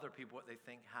people what they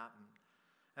think happened.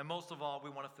 And most of all, we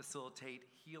want to facilitate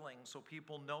healing so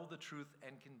people know the truth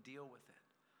and can deal with it.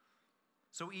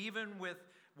 So even with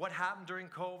what happened during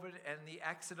COVID and the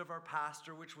exit of our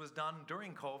pastor, which was done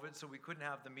during COVID, so we couldn't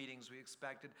have the meetings we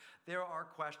expected, there are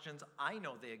questions. I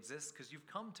know they exist because you've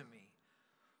come to me.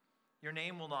 Your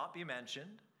name will not be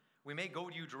mentioned. We may go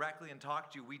to you directly and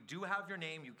talk to you. We do have your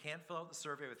name. You can't fill out the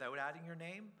survey without adding your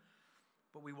name.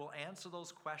 But we will answer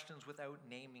those questions without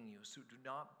naming you, so do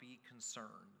not be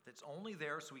concerned. It's only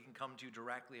there so we can come to you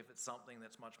directly if it's something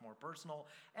that's much more personal,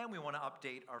 and we want to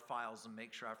update our files and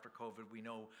make sure after COVID we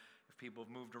know if people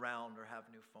have moved around or have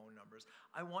new phone numbers.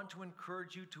 I want to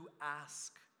encourage you to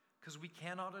ask, because we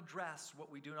cannot address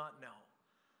what we do not know.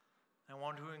 I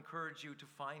want to encourage you to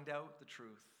find out the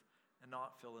truth and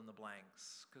not fill in the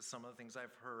blanks, because some of the things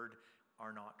I've heard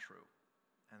are not true,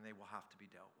 and they will have to be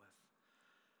dealt with.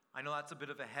 I know that's a bit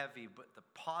of a heavy, but the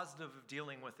positive of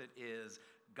dealing with it is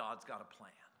God's got a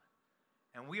plan.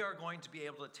 And we are going to be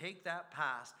able to take that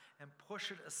past and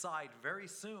push it aside very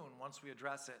soon once we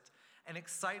address it and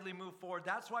excitedly move forward.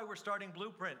 That's why we're starting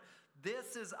Blueprint.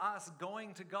 This is us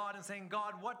going to God and saying,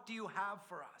 God, what do you have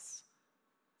for us?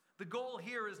 The goal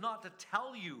here is not to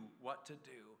tell you what to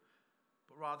do,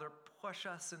 but rather push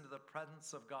us into the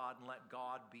presence of God and let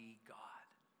God be God.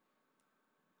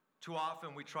 Too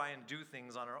often we try and do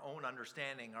things on our own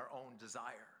understanding, our own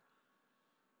desire.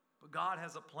 But God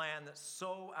has a plan that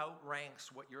so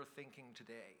outranks what you're thinking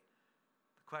today.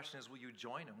 The question is, will you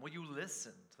join him? Will you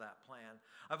listen to that plan?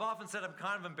 I've often said I'm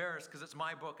kind of embarrassed because it's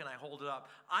my book and I hold it up.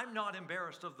 I'm not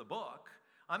embarrassed of the book.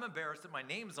 I'm embarrassed that my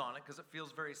name's on it because it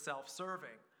feels very self-serving.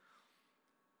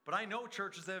 But I know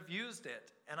churches that have used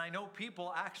it, and I know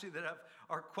people actually that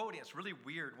are quoting. It's really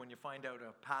weird when you find out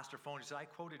a pastor phone and say, I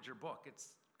quoted your book. It's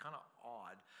kind of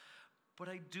odd. But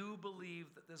I do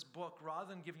believe that this book, rather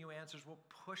than giving you answers, will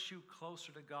push you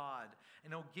closer to God.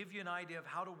 And it'll give you an idea of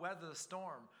how to weather the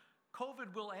storm.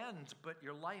 COVID will end, but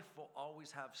your life will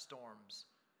always have storms.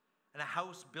 And a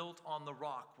house built on the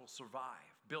rock will survive,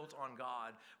 built on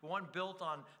God. But one built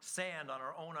on sand, on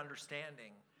our own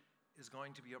understanding, is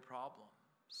going to be a problem.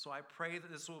 So I pray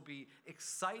that this will be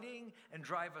exciting and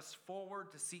drive us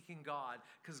forward to seeking God,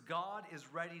 because God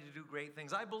is ready to do great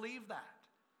things. I believe that.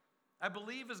 I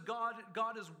believe as God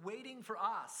is waiting for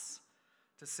us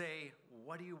to say,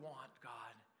 what do you want, God?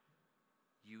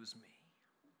 Use me.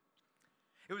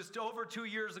 It was over 2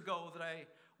 years ago that I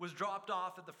was dropped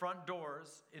off at the front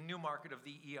doors in Newmarket of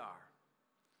the ER.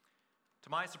 To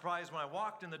my surprise, when I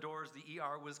walked in the doors, the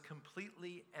ER was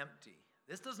completely empty.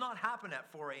 This does not happen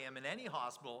at 4 a.m. in any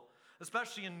hospital,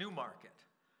 especially in Newmarket.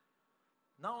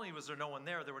 Not only was there no one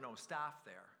there were no staff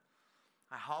there.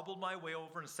 I hobbled my way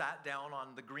over and sat down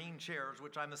on the green chairs,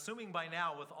 which I'm assuming by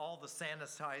now with all the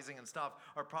sanitizing and stuff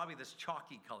are probably this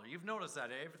chalky color. You've noticed that,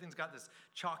 everything's got this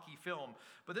chalky film.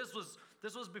 But this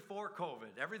was before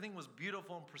COVID. Everything was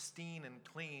beautiful and pristine and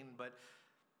clean, but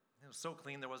it was so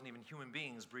clean there wasn't even human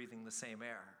beings breathing the same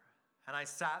air. And I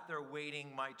sat there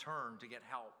waiting my turn to get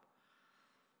help.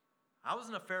 I was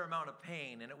in a fair amount of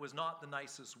pain, and it was not the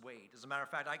nicest wait. As a matter of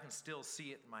fact, I can still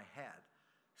see it in my head,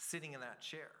 sitting in that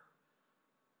chair.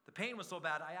 The pain was so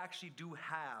bad, I actually do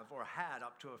have, or had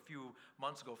up to a few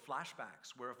months ago,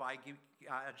 flashbacks where if I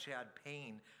actually had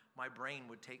pain, my brain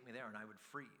would take me there and I would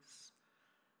freeze.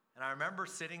 And I remember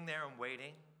sitting there and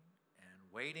waiting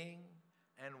and waiting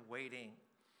and waiting.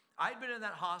 I'd been in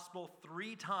that hospital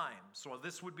 3 times, so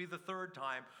this would be the 3rd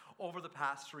time over the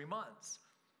past 3 months.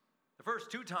 The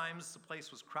first 2 times, the place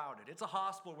was crowded. It's a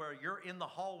hospital where you're in the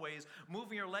hallways,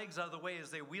 moving your legs out of the way as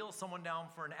they wheel someone down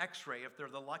for an x-ray if they're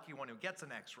the lucky one who gets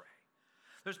an x-ray.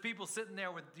 There's people sitting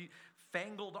there with the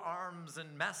fangled arms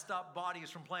and messed up bodies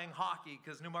from playing hockey,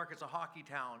 because Newmarket's a hockey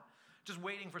town, just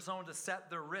waiting for someone to set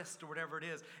their wrist or whatever it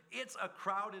is. It's a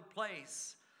crowded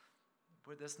place.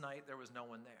 But this night, there was no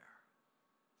one there.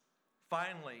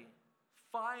 Finally,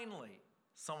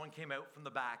 someone came out from the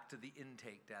back to the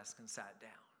intake desk and sat down.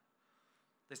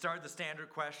 They started the standard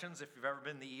questions. If you've ever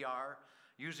been in the ER,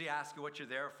 usually ask you what you're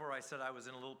there for. I said I was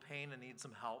in a little pain and need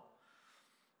some help.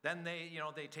 Then they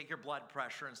take your blood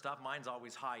pressure and stuff. Mine's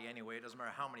always high anyway. It doesn't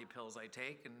matter how many pills I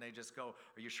take. And they just go,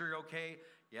 are you sure you're okay?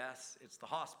 Yes, it's the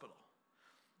hospital.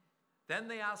 Then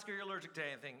they ask, are you allergic to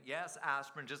anything? Yes,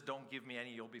 aspirin, just don't give me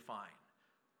any, you'll be fine.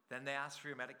 Then they ask for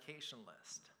your medication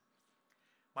list.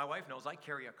 My wife knows I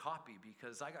carry a copy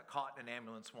because I got caught in an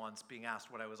ambulance once being asked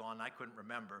what I was on and I couldn't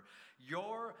remember.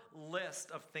 Your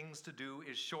list of things to do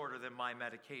is shorter than my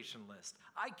medication list.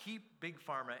 I keep Big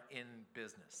Pharma in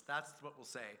business. That's what we'll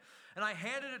say. And I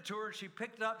handed it to her, she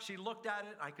picked it up, she looked at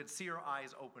it, I could see her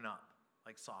eyes open up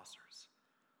like saucers.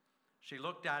 She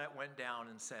looked at it, went down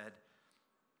and said,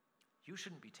 you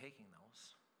shouldn't be taking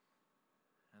those.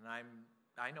 And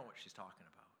I know what she's talking about.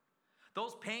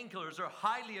 Those painkillers are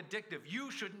highly addictive.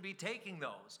 You shouldn't be taking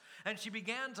those. And she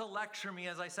began to lecture me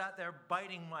as I sat there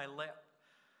biting my lip.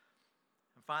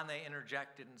 And finally I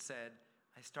interjected and said,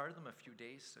 I started them a few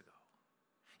days ago.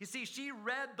 You see, she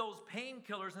read those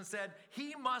painkillers and said,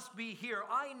 he must be here.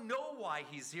 I know why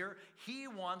he's here. He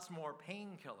wants more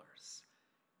painkillers.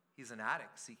 He's an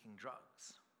addict seeking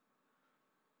drugs.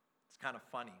 It's kind of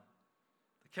funny.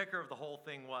 The kicker of the whole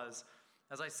thing was,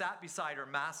 as I sat beside her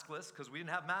maskless, because we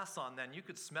didn't have masks on then, you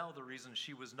could smell the reason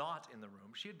she was not in the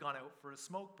room. She had gone out for a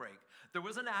smoke break. There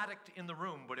was an addict in the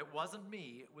room, but it wasn't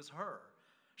me, it was her.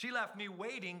 She left me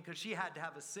waiting because she had to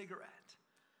have a cigarette.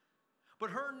 But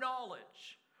her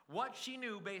knowledge, what she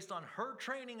knew based on her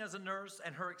training as a nurse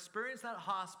and her experience at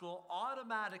hospital,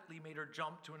 automatically made her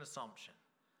jump to an assumption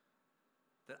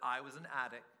that I was an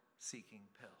addict seeking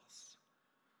pills.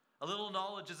 A little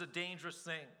knowledge is a dangerous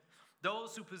thing.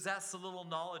 Those who possess a little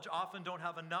knowledge often don't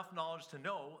have enough knowledge to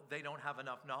know they don't have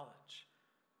enough knowledge.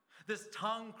 This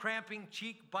tongue-cramping,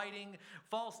 cheek-biting,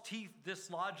 false teeth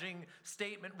dislodging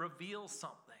statement reveals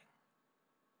something.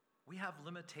 We have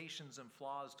limitations and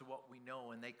flaws to what we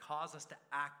know, and they cause us to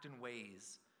act in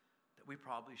ways that we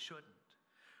probably shouldn't.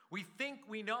 We think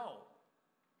we know.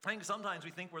 I think sometimes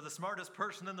we think we're the smartest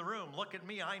person in the room. Look at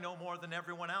me, I know more than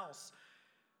everyone else.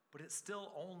 But it's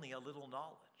still only a little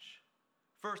knowledge.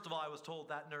 First of all, I was told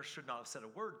that nurse should not have said a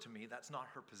word to me. That's not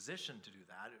her position to do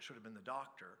that. It should have been the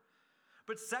doctor.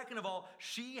 But second of all,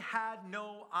 she had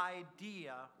no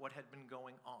idea what had been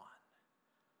going on.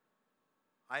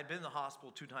 I had been in the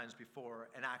hospital 2 times before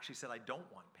and actually said, I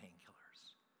don't want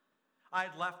painkillers. I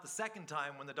had left the second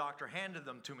time when the doctor handed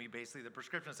them to me, basically the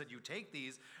prescription said, you take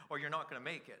these or you're not going to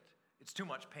make it. It's too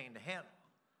much pain to handle.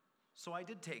 So I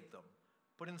did take them.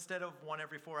 But instead of 1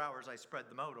 every 4 hours, I spread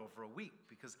them out over a week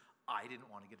because I didn't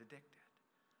want to get addicted.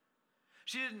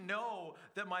 She didn't know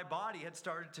that my body had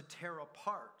started to tear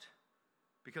apart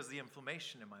because of the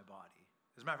inflammation in my body.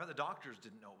 As a matter of fact, the doctors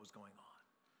didn't know what was going on.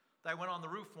 I went on the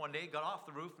roof one day, got off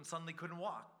the roof, and suddenly couldn't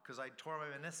walk because I tore my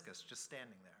meniscus just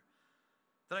standing there.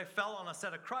 Then I fell on a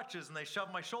set of crutches and they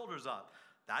shoved my shoulders up.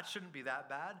 That shouldn't be that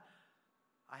bad.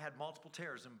 I had multiple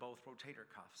tears in both rotator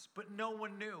cuffs, but no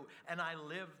one knew, and I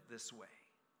lived this way,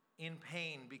 in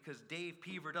pain, because Dave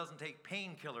Peever doesn't take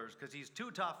painkillers because he's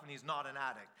too tough and he's not an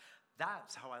addict.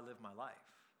 That's how I live my life.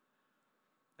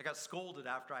 I got scolded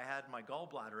after I had my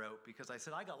gallbladder out because I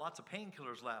said, I got lots of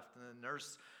painkillers left. And the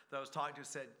nurse that I was talking to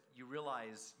said, you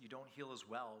realize you don't heal as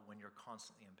well when you're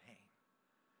constantly in pain.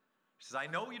 She says, I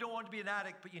know you don't want to be an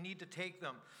addict, but you need to take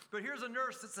them. But here's a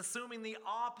nurse that's assuming the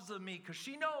opposite of me because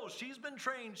she knows, she's been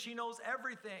trained, she knows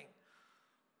everything.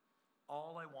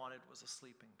 All I wanted was a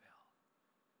sleeping pill.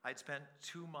 I'd spent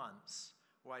 2 months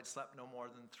where I'd slept no more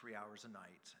than 3 hours a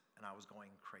night, and I was going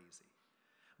crazy.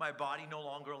 My body no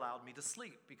longer allowed me to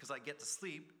sleep because I'd get to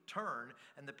sleep, turn,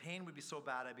 and the pain would be so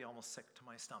bad I'd be almost sick to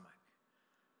my stomach.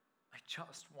 I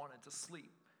just wanted to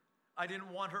sleep. I didn't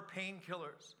want her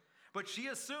painkillers. But she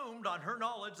assumed on her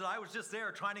knowledge that I was just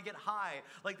there trying to get high,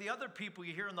 like the other people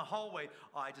you hear in the hallway.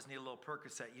 Oh, I just need a little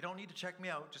Percocet. You don't need to check me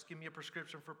out. Just give me a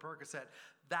prescription for Percocet.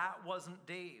 That wasn't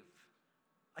Dave.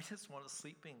 I just want a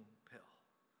sleeping pill.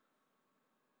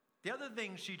 The other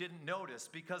thing she didn't notice,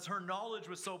 because her knowledge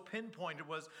was so pinpointed,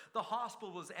 was the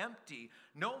hospital was empty.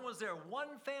 No one was there.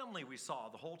 One family we saw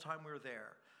the whole time we were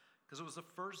there, because it was the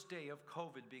first day of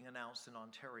COVID being announced in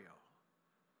Ontario.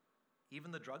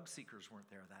 Even the drug seekers weren't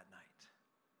there that night.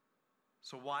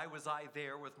 So why was I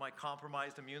there with my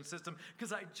compromised immune system?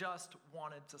 Because I just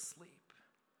wanted to sleep.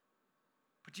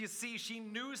 But you see, she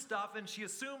knew stuff, and she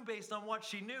assumed based on what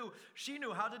she knew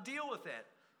how to deal with it.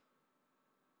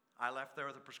 I left there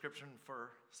with a prescription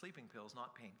for sleeping pills,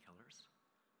 not painkillers.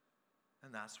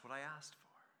 And that's what I asked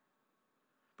for.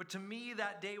 But to me,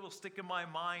 that day will stick in my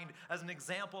mind as an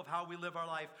example of how we live our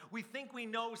life. We think we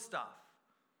know stuff,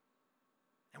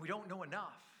 and we don't know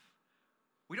enough.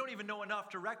 We don't even know enough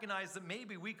to recognize that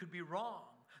maybe we could be wrong,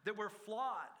 that we're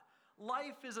flawed.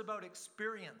 Life is about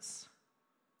experience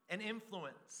and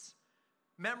influence,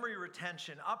 memory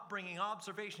retention, upbringing,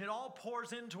 observation. It all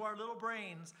pours into our little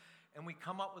brains, and we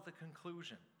come up with a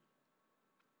conclusion.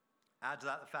 Add to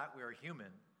that the fact we are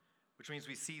human, which means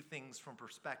we see things from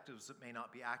perspectives that may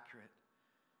not be accurate.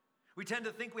 We tend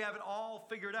to think we have it all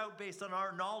figured out based on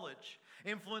our knowledge,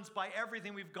 influenced by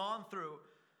everything we've gone through.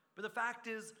 But the fact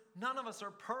is, none of us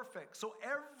are perfect, so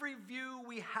every view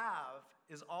we have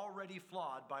is already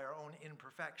flawed by our own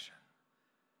imperfection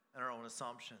and our own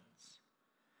assumptions.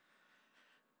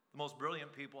 The most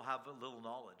brilliant people have a little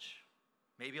knowledge.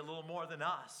 Maybe a little more than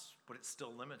us, but it's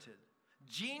still limited.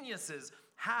 Geniuses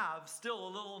have still a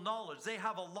little knowledge. They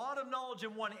have a lot of knowledge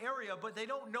in one area, but they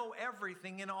don't know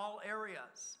everything in all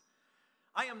areas.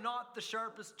 I am not the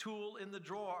sharpest tool in the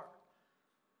drawer,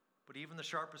 but even the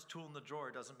sharpest tool in the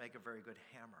drawer doesn't make a very good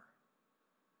hammer.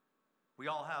 We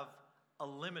all have a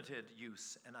limited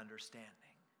use and understanding.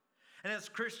 And as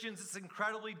Christians, it's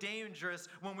incredibly dangerous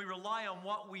when we rely on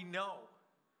what we know.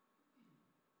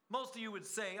 Most of you would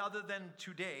say, other than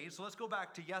today, so let's go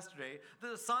back to yesterday,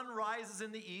 the sun rises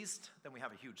in the east, then we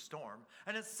have a huge storm,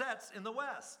 and it sets in the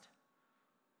west.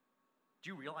 Do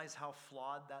you realize how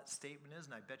flawed that statement is?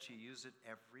 And I bet you use it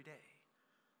every day.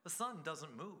 The sun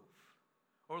doesn't move,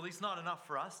 or at least not enough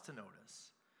for us to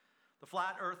notice. The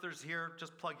flat earthers here,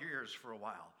 just plug your ears for a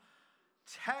while.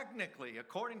 Technically,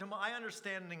 according to my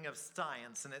understanding of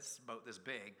science, and it's about this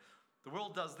big, the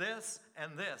world does this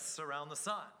and this around the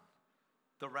sun.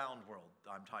 The round world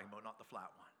I'm talking about, not the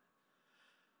flat one.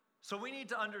 So we need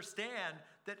to understand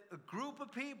that a group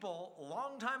of people a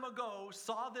long time ago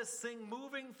saw this thing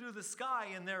moving through the sky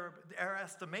in their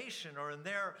estimation or in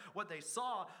what they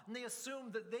saw, and they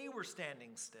assumed that they were standing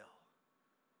still.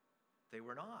 They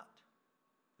were not.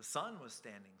 The sun was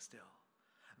standing still.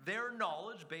 Their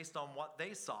knowledge, based on what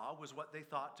they saw, was what they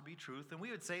thought to be truth, and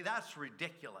we would say that's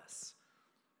ridiculous.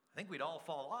 I think we'd all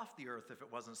fall off the earth if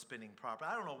it wasn't spinning properly.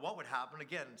 I don't know what would happen.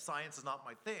 Again, science is not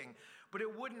my thing, but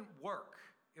it wouldn't work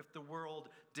if the world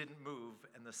didn't move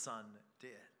and the sun did.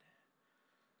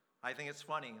 I think it's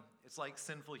funny. It's like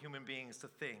sinful human beings to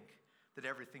think that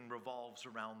everything revolves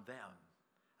around them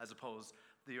as opposed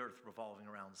to the earth revolving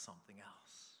around something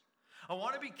else. I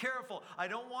want to be careful. I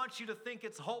don't want you to think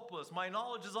it's hopeless. My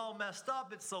knowledge is all messed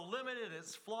up. It's so limited.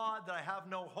 It's flawed that I have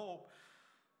no hope.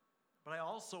 But I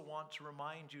also want to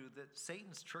remind you that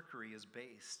Satan's trickery is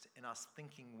based in us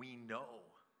thinking we know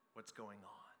what's going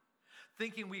on,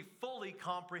 thinking we fully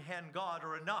comprehend God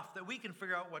or enough that we can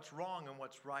figure out what's wrong and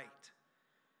what's right.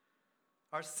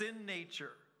 Our sin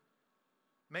nature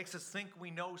makes us think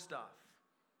we know stuff,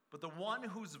 but the one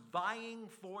who's vying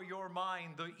for your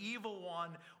mind, the evil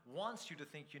one, wants you to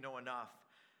think you know enough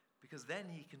because then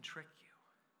he can trick you.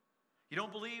 You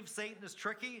don't believe Satan is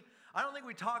tricky? I don't think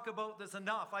we talk about this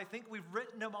enough. I think we've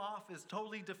written him off as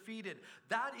totally defeated.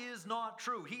 That is not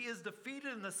true. He is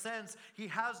defeated in the sense he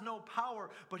has no power,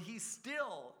 but he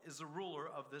still is the ruler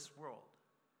of this world.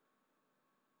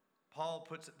 Paul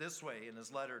puts it this way in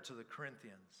his letter to the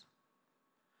Corinthians.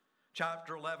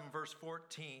 Chapter 11, verse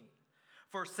 14.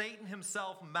 For Satan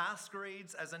himself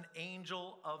masquerades as an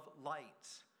angel of light.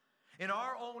 In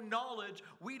our own knowledge,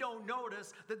 we don't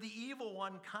notice that the evil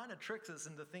one kind of tricks us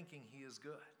into thinking he is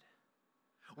good.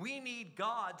 We need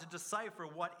God to decipher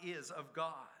what is of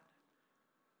God.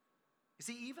 You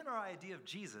see, even our idea of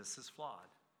Jesus is flawed.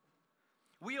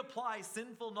 We apply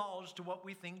sinful knowledge to what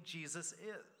we think Jesus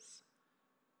is.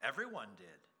 Everyone did.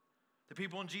 The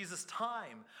people in Jesus'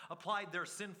 time applied their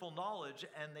sinful knowledge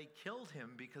and they killed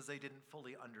him because they didn't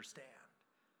fully understand.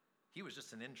 He was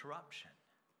just an interruption.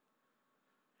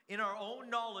 In our own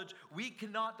knowledge, we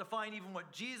cannot define even what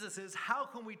Jesus is. How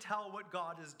can we tell what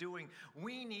God is doing?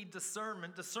 We need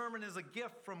discernment. Discernment is a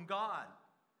gift from God.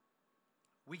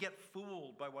 We get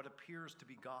fooled by what appears to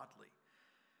be godly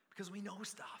because we know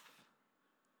stuff.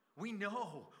 We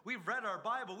know. We've read our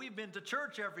Bible. We've been to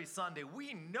church every Sunday.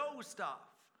 We know stuff.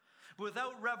 But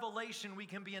without revelation, we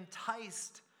can be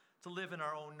enticed to live in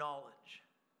our own knowledge.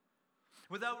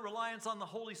 Without reliance on the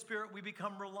Holy Spirit, we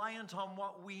become reliant on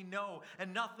what we know,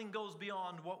 and nothing goes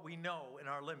beyond what we know in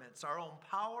our limits. Our own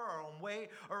power, our own way,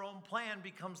 our own plan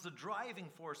becomes the driving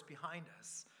force behind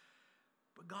us.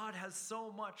 But God has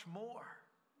so much more.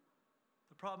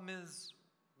 The problem is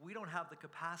we don't have the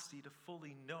capacity to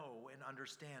fully know and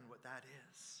understand what that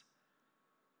is.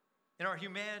 In our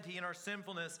humanity, in our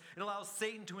sinfulness, it allows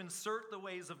Satan to insert the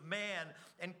ways of man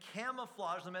and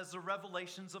camouflage them as the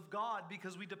revelations of God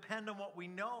because we depend on what we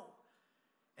know.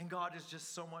 And God is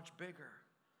just so much bigger.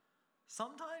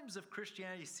 Sometimes if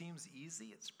Christianity seems easy,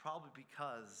 it's probably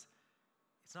because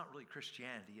it's not really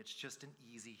Christianity. It's just an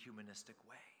easy humanistic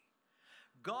way.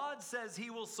 God says he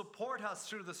will support us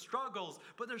through the struggles,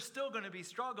 but there's still going to be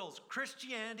struggles.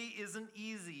 Christianity isn't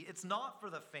easy. It's not for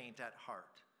the faint at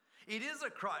heart. It is a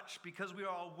crutch because we are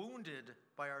all wounded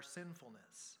by our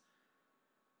sinfulness.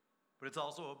 But it's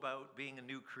also about being a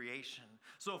new creation.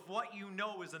 So if what you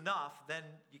know is enough, then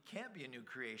you can't be a new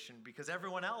creation because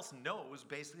everyone else knows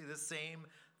basically the same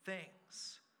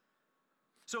things.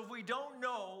 So if we don't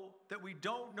know that we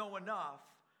don't know enough,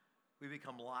 we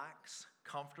become lax,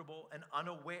 comfortable, and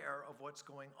unaware of what's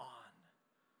going on.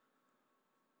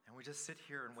 And we just sit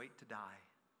here and wait to die.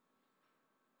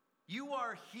 You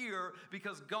are here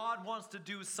because God wants to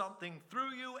do something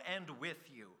through you and with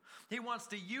you. He wants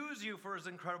to use you for his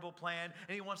incredible plan,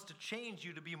 and he wants to change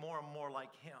you to be more and more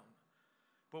like him.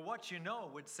 But what you know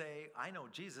would say, I know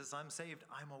Jesus, I'm saved,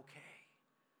 I'm okay.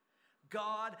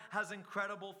 God has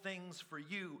incredible things for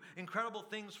you, incredible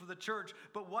things for the church,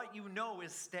 but what you know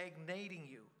is stagnating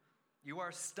you. You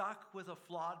are stuck with a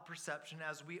flawed perception,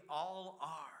 as we all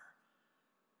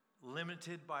are,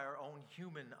 limited by our own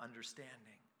human understanding.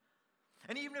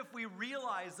 And even if we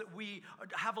realize that we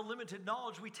have a limited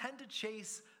knowledge, we tend to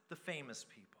chase the famous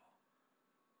people.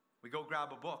 We go grab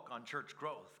a book on church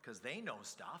growth because they know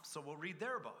stuff, so we'll read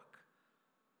their book.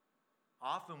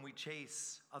 Often we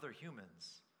chase other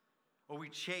humans, or we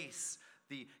chase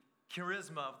the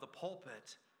charisma of the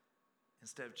pulpit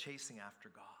instead of chasing after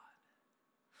God.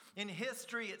 In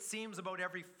history, it seems about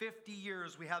every 50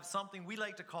 years we have something we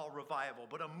like to call revival,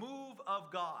 but a move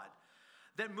of God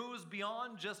that moves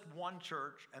beyond just one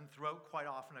church and throughout quite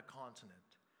often a continent.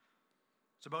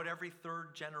 It's about every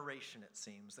third generation, it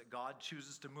seems, that God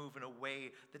chooses to move in a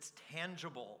way that's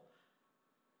tangible.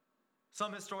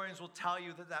 Some historians will tell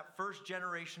you that first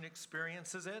generation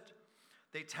experiences it.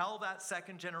 They tell that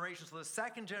second generation, so the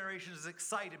second generation is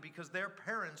excited because their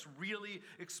parents really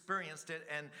experienced it,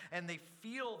 and they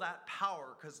feel that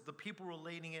power because the people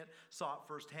relating it saw it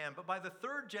firsthand. But by the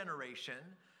third generation,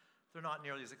 they're not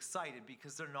nearly as excited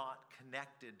because they're not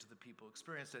connected to the people who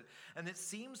experienced it. And it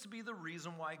seems to be the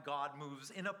reason why God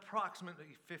moves in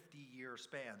approximately 50-year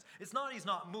spans. It's not he's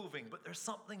not moving, but there's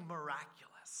something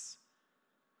miraculous.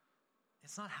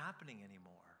 It's not happening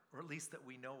anymore, or at least that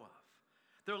we know of.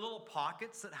 There are little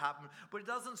pockets that happen, but it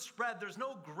doesn't spread. There's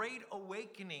no great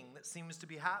awakening that seems to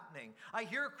be happening. I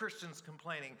hear Christians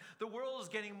complaining, the world is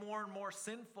getting more and more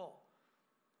sinful.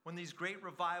 When these great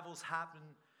revivals happen,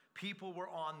 people were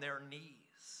on their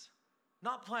knees,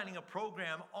 not planning a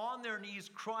program, on their knees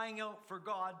crying out for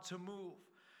God to move.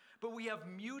 But we have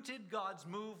muted God's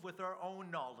move with our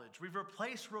own knowledge. We've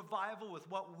replaced revival with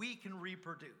what we can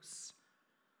reproduce.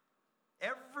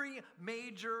 Every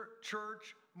major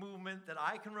church movement that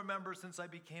I can remember since I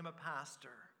became a pastor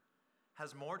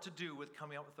has more to do with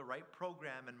coming up with the right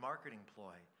program and marketing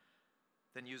ploy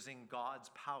than using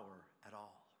God's power at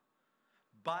all.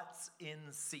 Butts in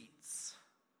seats.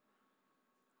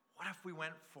 What if we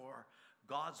went for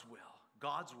God's will,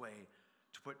 God's way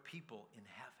to put people in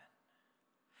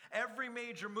heaven? Every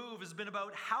major move has been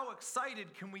about how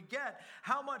excited can we get,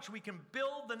 how much we can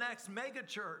build the next mega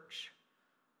church.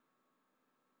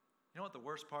 You know what the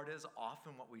worst part is?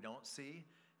 Often what we don't see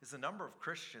is the number of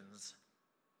Christians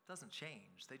doesn't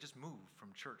change. They just move from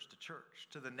church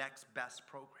to the next best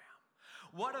program.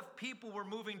 What if people were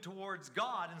moving towards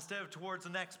God instead of towards the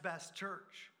next best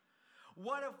church?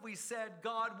 What if we said,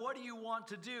 God, what do you want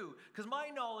to do? Because my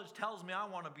knowledge tells me I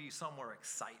want to be somewhere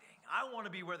exciting. I want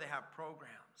to be where they have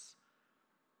programs.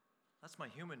 That's my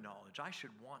human knowledge. I should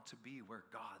want to be where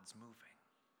God's moving.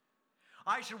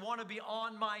 I should want to be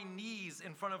on my knees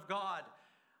in front of God.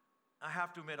 I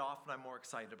have to admit, often I'm more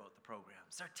excited about the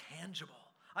programs. They're tangible.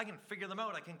 I can figure them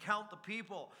out. I can count the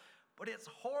people. But it's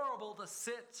horrible to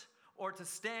sit or to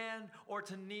stand or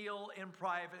to kneel in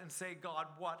private and say, God,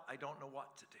 what? I don't know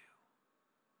what to do.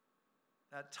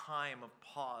 That time of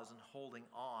pause and holding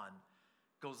on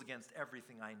goes against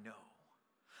everything I know.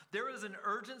 There is an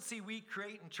urgency we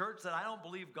create in church that I don't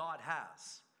believe God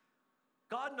has.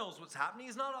 God knows what's happening.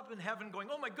 He's not up in heaven going,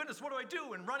 oh my goodness, what do I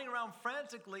do? And running around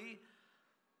frantically.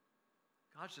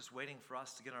 God's just waiting for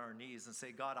us to get on our knees and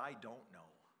say, God, I don't know,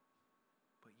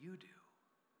 but you do.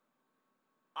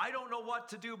 I don't know what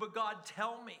to do, but God,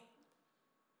 tell me.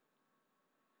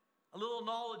 A little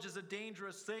knowledge is a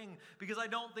dangerous thing because I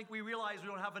don't think we realize we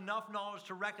don't have enough knowledge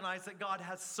to recognize that God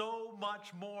has so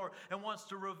much more and wants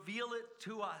to reveal it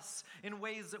to us in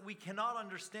ways that we cannot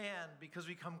understand because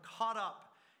we become caught up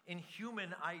in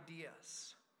human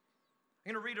ideas.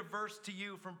 I'm going to read a verse to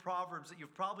you from Proverbs that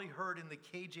you've probably heard in the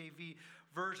KJV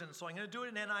version. So I'm going to do it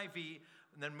in NIV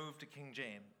and then move to King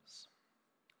James.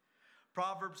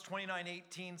 Proverbs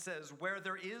 29:18 says, where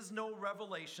there is no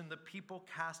revelation, the people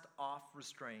cast off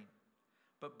restraint,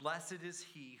 but blessed is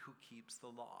he who keeps the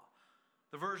law.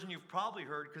 The version you've probably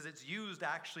heard because it's used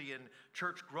actually in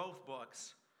church growth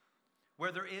books.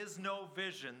 Where there is no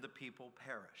vision, the people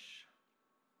perish.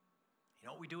 You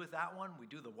know what we do with that one? We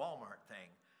do the Walmart thing.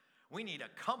 We need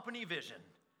a company vision.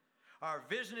 Our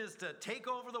vision is to take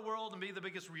over the world and be the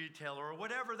biggest retailer or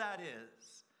whatever that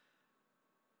is.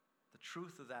 The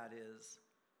truth of that is,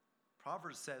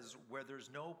 Proverbs says, where there's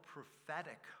no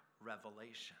prophetic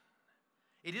revelation.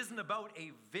 It isn't about a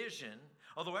vision,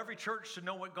 although every church should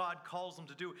know what God calls them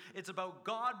to do. It's about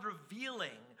God revealing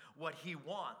what he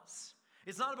wants.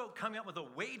 It's not about coming up with a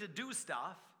way to do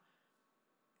stuff.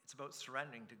 It's about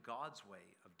surrendering to God's way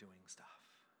of doing stuff.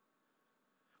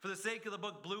 For the sake of the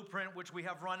book Blueprint, which we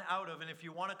have run out of, and if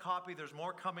you want a copy, there's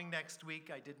more coming next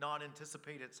week. I did not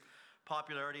anticipate its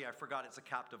popularity. I forgot it's a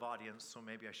captive audience, so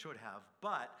maybe I should have.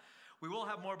 But we will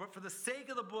have more. But for the sake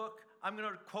of the book, I'm going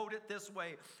to quote it this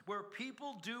way. Where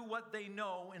people do what they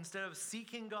know instead of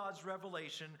seeking God's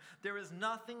revelation, there is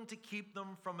nothing to keep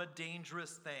them from a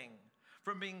dangerous thing,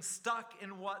 from being stuck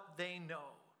in what they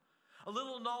know. A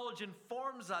little knowledge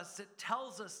informs us. It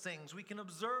tells us things. We can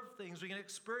observe things. We can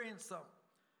experience them.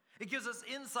 It gives us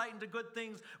insight into good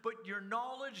things, but your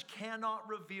knowledge cannot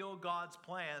reveal God's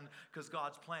plan because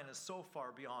God's plan is so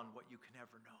far beyond what you can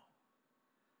ever know.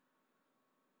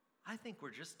 I think we're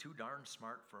just too darn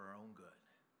smart for our own good.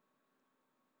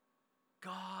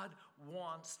 God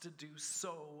wants to do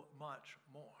so much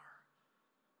more.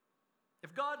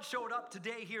 If God showed up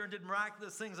today here and did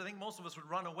miraculous things, I think most of us would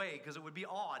run away because it would be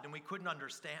odd and we couldn't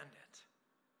understand it.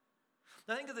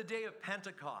 I think of the day of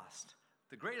Pentecost,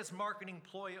 the greatest marketing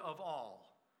ploy of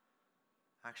all.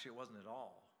 Actually, it wasn't at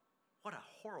all. What a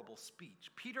horrible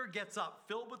speech. Peter gets up,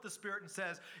 filled with the Spirit, and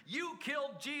says, "You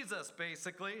killed Jesus,"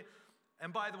 basically.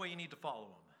 And by the way, you need to follow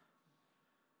him.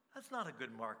 That's not a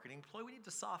good marketing ploy. We need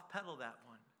to soft pedal that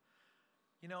one.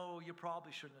 You know, you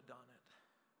probably shouldn't have done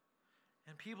it.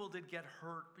 And people did get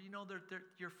hurt, but you know,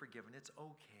 you're forgiven. It's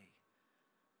okay.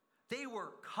 They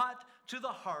were cut to the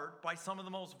heart by some of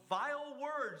the most vile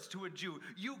words to a Jew.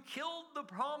 You killed the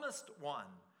promised one.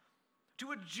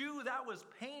 To a Jew, that was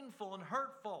painful and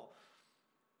hurtful.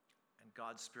 And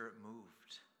God's Spirit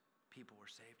moved. People were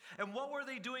saved. And what were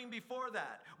they doing before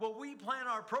that? Well, we plan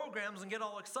our programs and get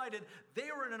all excited. They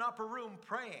were in an upper room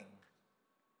praying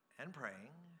and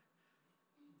praying.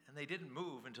 And they didn't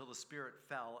move until the Spirit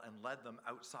fell and led them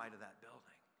outside of that building.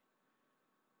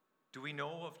 Do we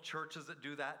know of churches that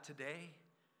do that today?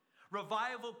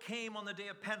 Revival came on the day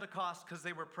of Pentecost because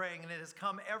they were praying, and it has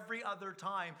come every other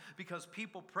time because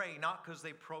people pray, not because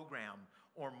they program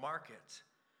or market.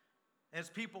 As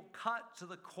people cut to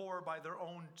the core by their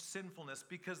own sinfulness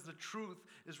because the truth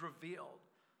is revealed,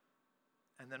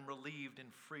 and then relieved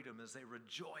in freedom as they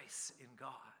rejoice in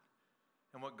God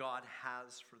and what God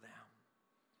has for them.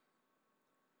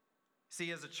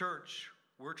 See, as a church,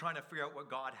 we're trying to figure out what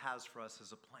God has for us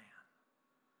as a plan.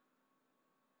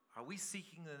 Are we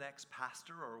seeking the next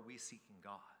pastor, or are we seeking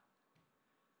God?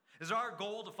 Is our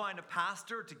goal to find a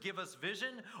pastor to give us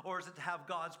vision, or is it to have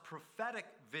God's prophetic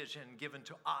vision given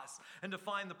to us and to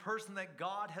find the person that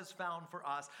God has found for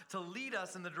us to lead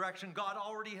us in the direction God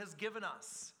already has given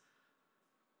us?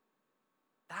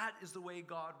 That is the way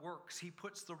God works. He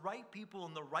puts the right people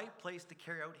in the right place to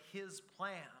carry out his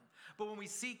plan. But when we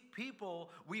seek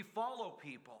people, we follow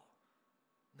people,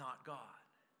 not God.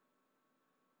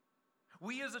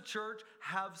 We as a church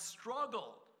have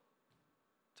struggled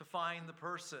to find the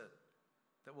person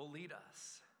that will lead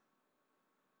us.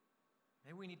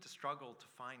 Maybe we need to struggle to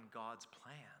find God's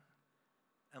plan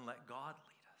and let God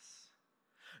lead us.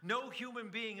 No human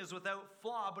being is without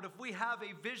flaw, but if we have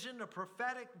a vision, a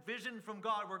prophetic vision from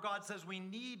God where God says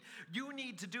you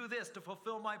need to do this to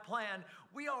fulfill my plan,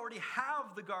 we already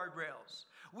have the guardrails.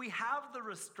 We have the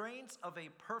restraints of a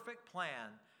perfect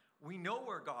plan. We know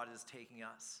where God is taking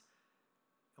us.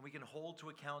 And we can hold to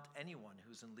account anyone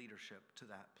who's in leadership to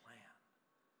that plan.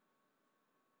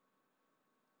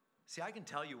 See, I can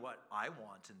tell you what I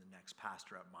want in the next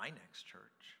pastor at my next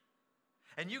church.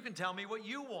 And you can tell me what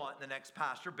you want in the next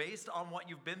pastor based on what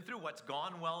you've been through, what's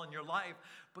gone well in your life.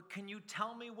 But can you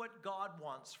tell me what God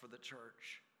wants for the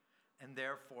church? And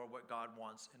therefore what God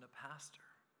wants in a pastor?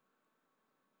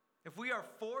 If we are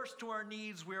forced to our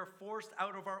needs, we are forced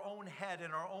out of our own head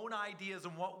and our own ideas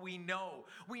and what we know.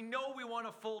 We know we want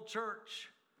a full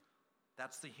church.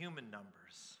 That's the human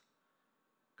numbers.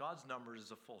 God's numbers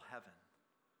is a full heaven.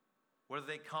 Whether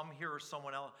they come here or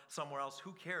somewhere else,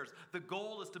 who cares? The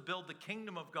goal is to build the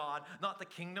kingdom of God, not the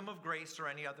kingdom of grace or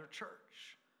any other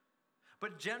church.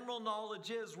 But general knowledge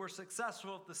is we're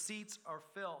successful if the seats are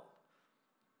filled.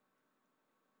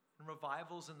 In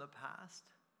revivals in the past,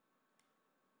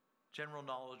 general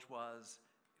knowledge was,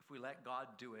 if we let God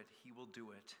do it, he will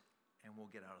do it, and we'll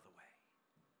get out of the way.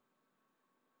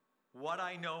 What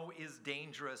I know is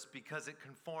dangerous because it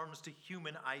conforms to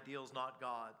human ideals, not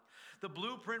God. The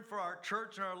blueprint for our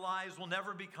church and our lives will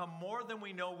never become more than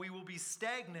we know. We will be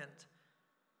stagnant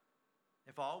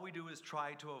if all we do is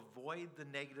try to avoid the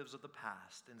negatives of the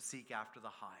past and seek after the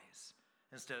highs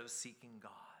instead of seeking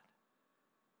God.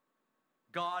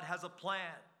 God has a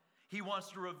plan. He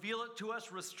wants to reveal it to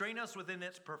us, restrain us within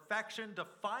its perfection,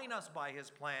 define us by his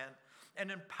plan.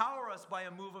 and empower us by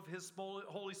a move of his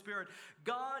Holy Spirit.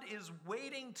 God is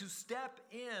waiting to step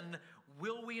in.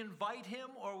 Will we invite him,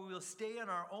 or will we stay in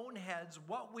our own heads,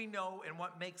 what we know and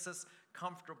what makes us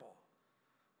comfortable?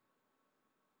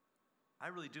 I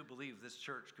really do believe this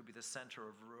church could be the center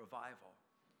of revival.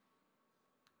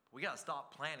 We got to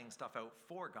stop planning stuff out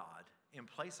for God in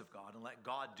place of God and let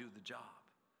God do the job.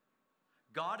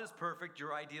 God is perfect,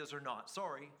 your ideas are not.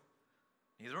 Sorry,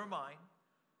 neither are mine.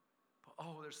 But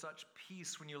oh, there's such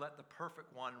peace when you let the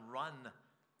perfect one run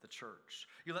the church.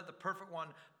 You let the perfect one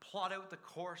plot out the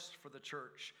course for the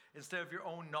church instead of your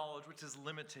own knowledge, which is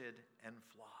limited and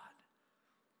flawed.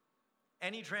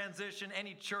 Any transition,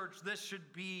 any church, this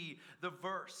should be the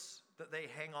verse that they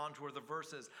hang on to, or the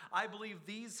verses. I believe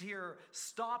these here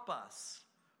stop us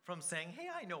from saying, hey,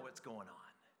 I know what's going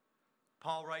on.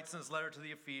 Paul writes in his letter to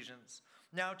the Ephesians,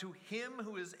 now to him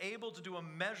who is able to do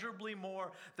immeasurably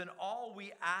more than all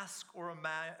we ask or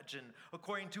imagine,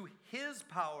 according to his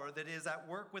power that is at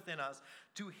work within us,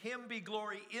 to him be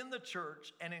glory in the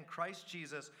church and in Christ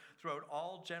Jesus throughout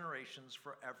all generations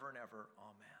forever and ever.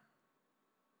 Amen.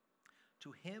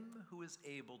 To him who is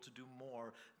able to do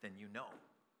more than you know.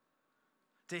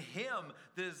 To him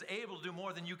that is able to do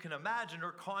more than you can imagine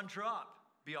or conjure up,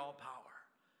 be all power.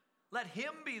 Let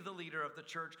him be the leader of the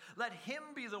church. Let him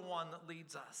be the one that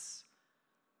leads us.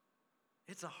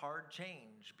 It's a hard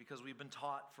change because we've been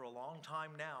taught for a long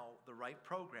time now the right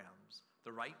programs,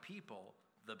 the right people,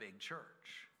 the big church.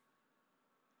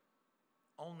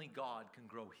 Only God can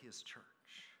grow his church.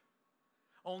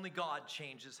 Only God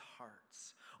changes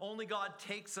hearts. Only God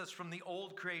takes us from the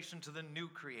old creation to the new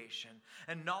creation.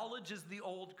 And knowledge is the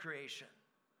old creation.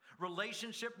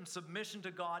 Relationship and submission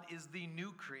to God is the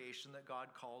new creation that God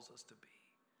calls us to be.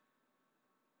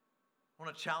 I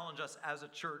want to challenge us as a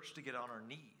church to get on our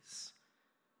knees.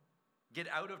 Get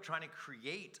out of trying to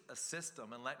create a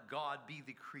system and let God be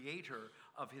the creator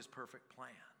of his perfect plan.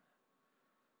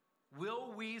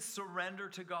 Will we surrender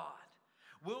to God?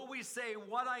 Will we say,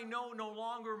 what I know no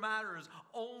longer matters,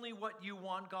 only what you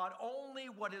want, God, only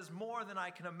what is more than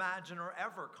I can imagine or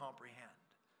ever comprehend?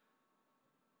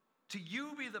 To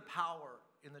you be the power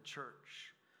in the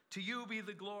church. To you be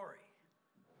the glory.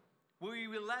 Will we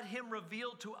let him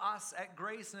reveal to us at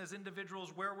Grace and as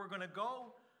individuals where we're going to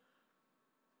go?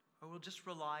 Or we'll just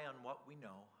rely on what we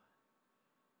know,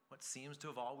 what seems to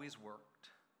have always worked,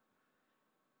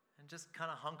 and just kind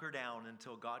of hunker down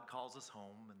until God calls us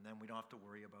home, and then we don't have to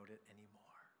worry about it anymore.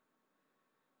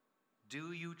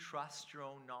 Do you trust your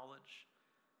own knowledge?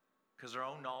 Because our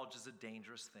own knowledge is a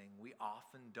dangerous thing. We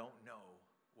often don't know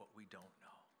what we don't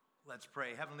know. Let's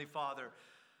pray. Heavenly Father,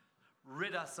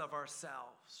 rid us of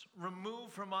ourselves.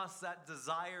 Remove from us that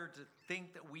desire to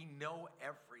think that we know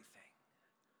everything.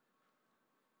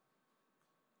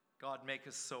 God, make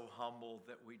us so humble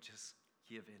that we just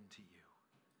give in to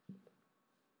you.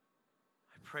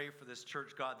 Pray for this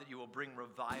church, God, that you will bring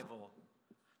revival,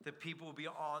 that people will be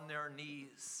on their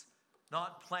knees,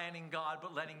 not planning, God,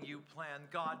 but letting you plan.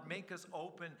 God, make us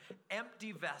open,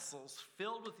 empty vessels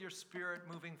filled with your Spirit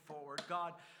moving forward.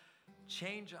 God,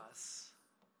 change us.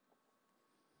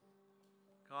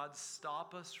 God,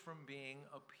 stop us from being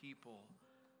a people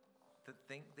that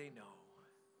think they know,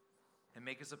 and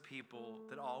make us a people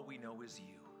that all we know is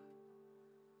you.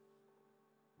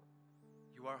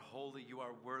 You are holy, you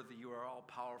are worthy, you are all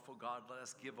powerful, God. Let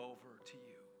us give over to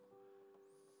you.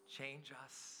 Change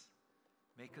us,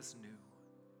 make us new,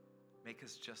 make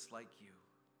us just like you.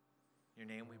 In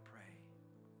your name we pray.